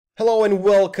Hello and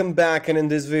welcome back, and in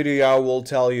this video I will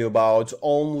tell you about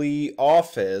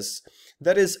OnlyOffice.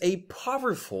 That is a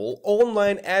powerful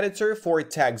online editor for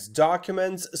text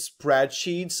documents,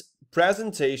 spreadsheets,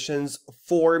 presentations,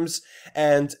 forms,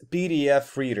 and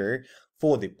PDF reader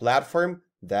for the platform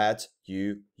that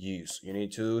you use. You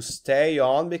need to stay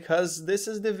on because this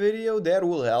is the video that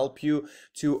will help you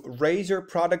to raise your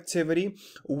productivity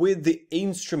with the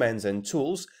instruments and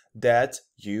tools that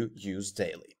you use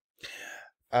daily.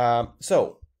 It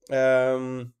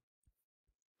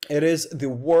is the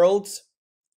world's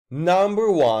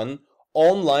 #1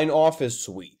 online office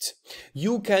suite.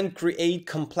 You can create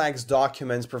complex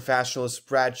documents, professional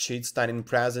spreadsheets, stunning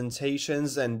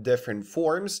presentations, and different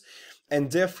forms, and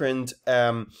different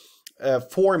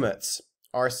formats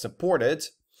are supported,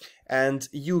 and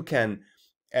you can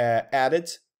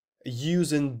edit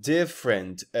using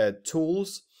different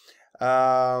tools.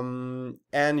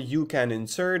 And you can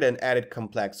insert and edit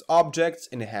complex objects,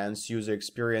 enhance user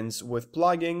experience with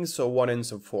plugins, so on and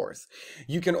so forth.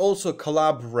 You can also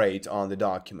collaborate on the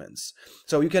documents.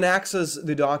 So you can access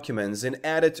the documents in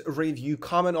edit, review,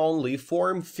 comment only,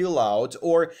 form, fill out,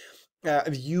 or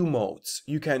view modes.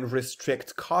 You can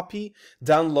restrict copy,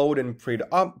 download and print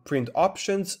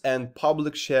options, and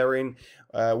public sharing,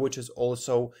 which is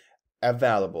also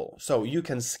available. So you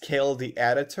can scale the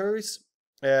editors,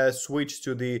 switch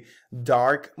to the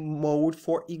dark mode,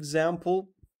 for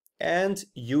example, and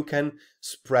you can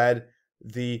spread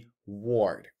the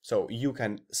word. So you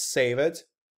can save it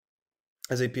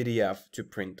as a PDF to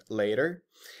print later,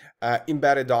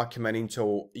 embed a document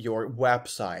into your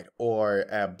website or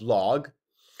a blog,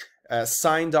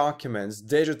 sign documents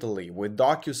digitally with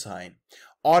DocuSign,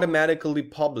 automatically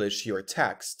publish your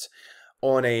text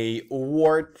on a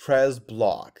WordPress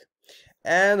blog.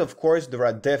 And of course, there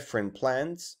are different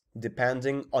plans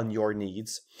depending on your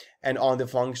needs and on the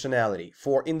functionality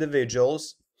for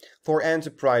individuals, for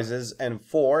enterprises, and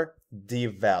for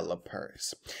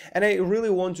developers. And I really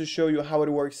want to show you how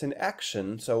it works in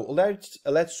action. So let's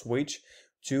switch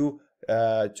to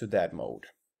that mode.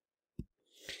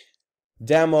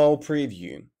 Demo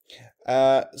preview.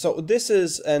 So this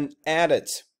is an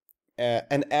edit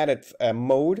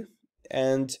mode,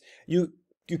 and you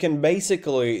can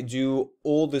basically do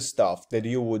all the stuff that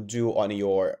you would do on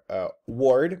your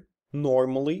Word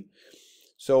normally.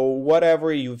 So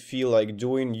whatever you feel like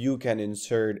doing, you can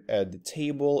insert the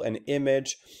table, an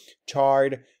image,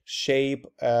 chart, shape,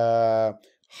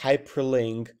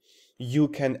 hyperlink. You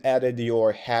can edit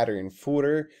your header and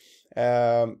footer,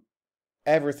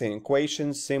 everything,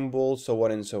 equations, symbols, so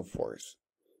on and so forth.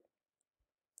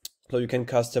 So you can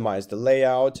customize the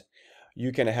layout.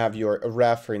 You can have your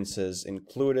references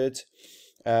included,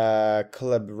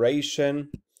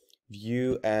 collaboration,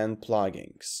 view, and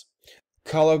plugins.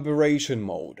 Collaboration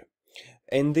mode.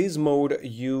 In this mode,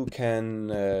 you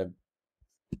can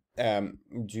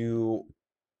do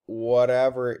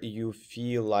whatever you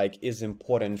feel like is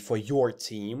important for your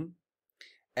team,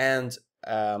 and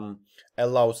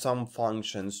allow some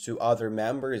functions to other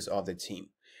members of the team.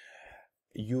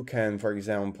 You can, for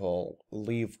example,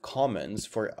 leave comments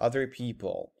for other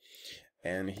people,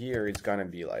 and here it's gonna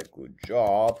be like good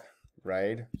job,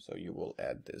 right? So you will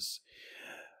add this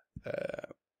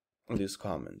this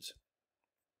comment.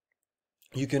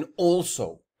 You can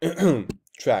also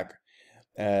track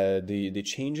the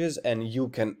changes, and you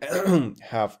can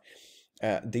have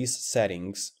these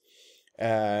settings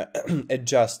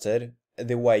adjusted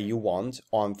the way you want: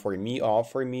 on for me,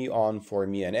 off for me, on for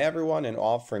me and everyone, and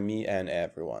off for me and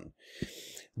everyone.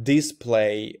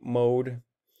 Display mode,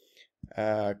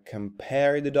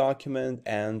 compare the document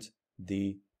and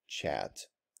the chat.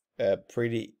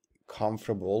 Pretty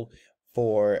comfortable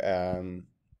for a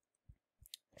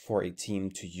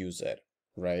team to use it,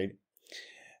 right?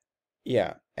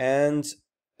 Yeah, and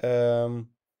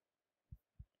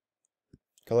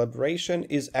collaboration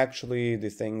is actually the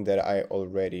thing that I've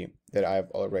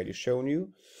already shown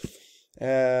you.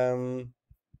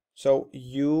 So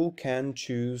you can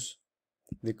choose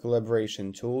the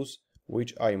collaboration tools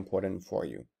which are important for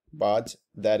you, but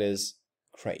that is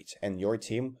great, and your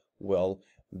team will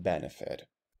benefit.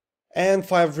 And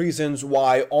 5 reasons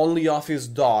why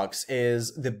OnlyOffice Docs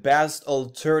is the best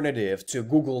alternative to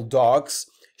Google Docs,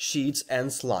 Sheets,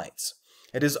 and Slides.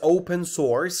 It is open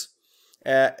source.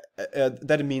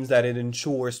 That means that it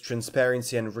ensures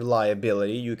transparency and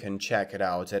reliability. You can check it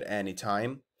out at any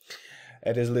time.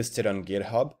 It is listed on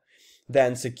GitHub.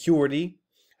 Then security.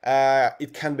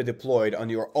 It can be deployed on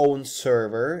your own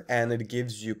server, and it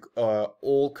gives you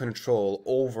all control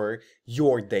over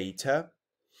your data.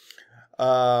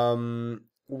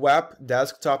 web,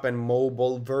 desktop, and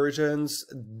mobile versions.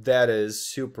 That is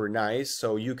super nice.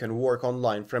 So you can work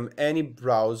online from any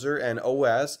browser and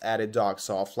OS, edit docs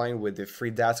offline with the free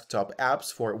desktop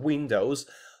apps for Windows,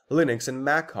 Linux, and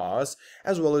Mac OS,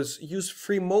 as well as use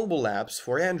free mobile apps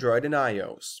for Android and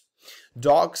iOS.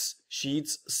 Docs,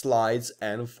 sheets, slides,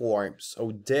 and forms.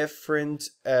 So different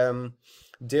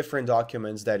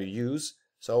documents that you use.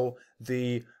 So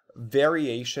the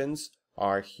variations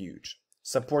are huge.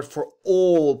 Support for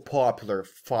all popular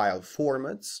file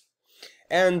formats,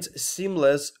 and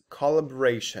seamless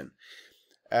collaboration.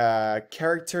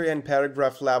 Character and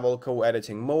paragraph level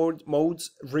co-editing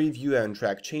modes, review and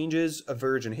track changes,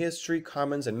 version history,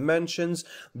 comments and mentions,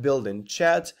 built-in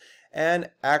chat,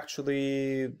 and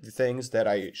actually the things that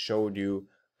I showed you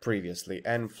previously,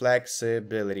 and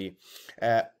flexibility.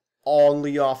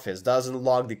 OnlyOffice doesn't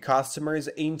log the customers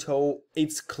into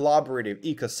its collaborative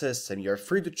ecosystem. You're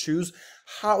free to choose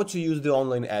how to use the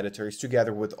online editors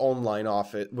together with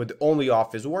OnlyOffice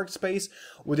workspace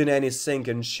within any sync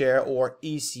and share or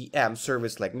ECM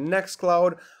service like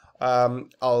Nextcloud,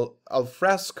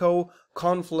 Alfresco,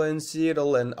 Confluence,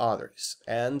 Seattle, and others,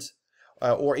 and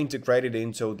or integrated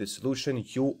into the solution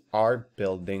you are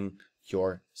building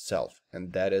yourself,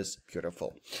 and that is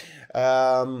beautiful.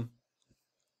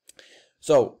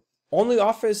 So,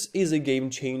 OnlyOffice is a game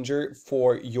changer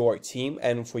for your team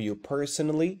and for you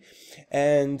personally,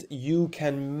 and you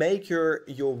can make your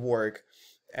work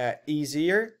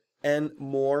easier and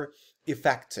more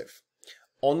effective.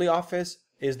 OnlyOffice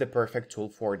is the perfect tool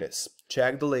for this.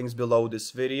 Check the links below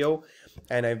this video,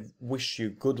 and I wish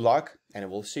you good luck, and I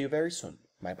will see you very soon.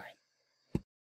 Bye-bye.